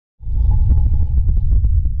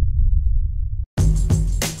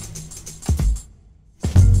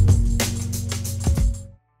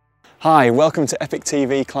Hi, welcome to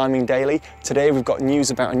EpicTV Climbing Daily. Today we've got news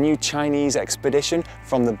about a new Chinese expedition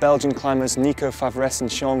from the Belgian climbers Nicolas Favresse and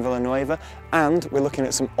Villanueva, and we're looking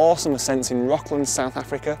at some awesome ascents in Rocklands, South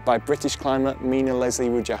Africa by British climber Mina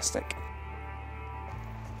Leslie-Wujastyk.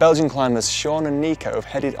 Belgian climbers Sean and Nico have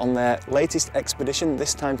headed on their latest expedition,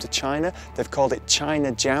 this time to China. They've called it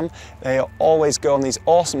China Jam. They always go on these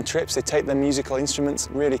awesome trips. They take their musical instruments,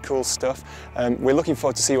 really cool stuff. We're looking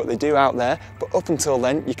forward to see what they do out there, but up until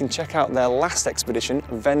then, you can check out their last expedition,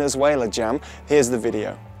 Venezuela Jam. Here's the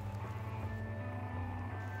video.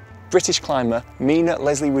 British climber Mina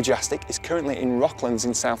Leslie-Wujastyk is currently in Rocklands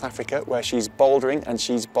in South Africa, where she's bouldering, and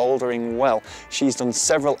she's bouldering well. She's done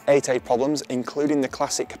several 8A problems, including the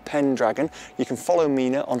classic Pendragon. You can follow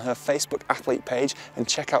Mina on her Facebook athlete page and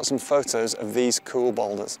check out some photos of these cool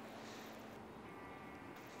boulders.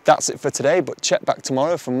 That's it for today, but check back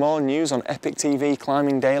tomorrow for more news on EpicTV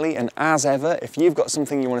Climbing Daily, and as ever, if you've got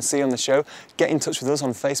something you want to see on the show, get in touch with us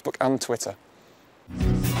on Facebook and Twitter.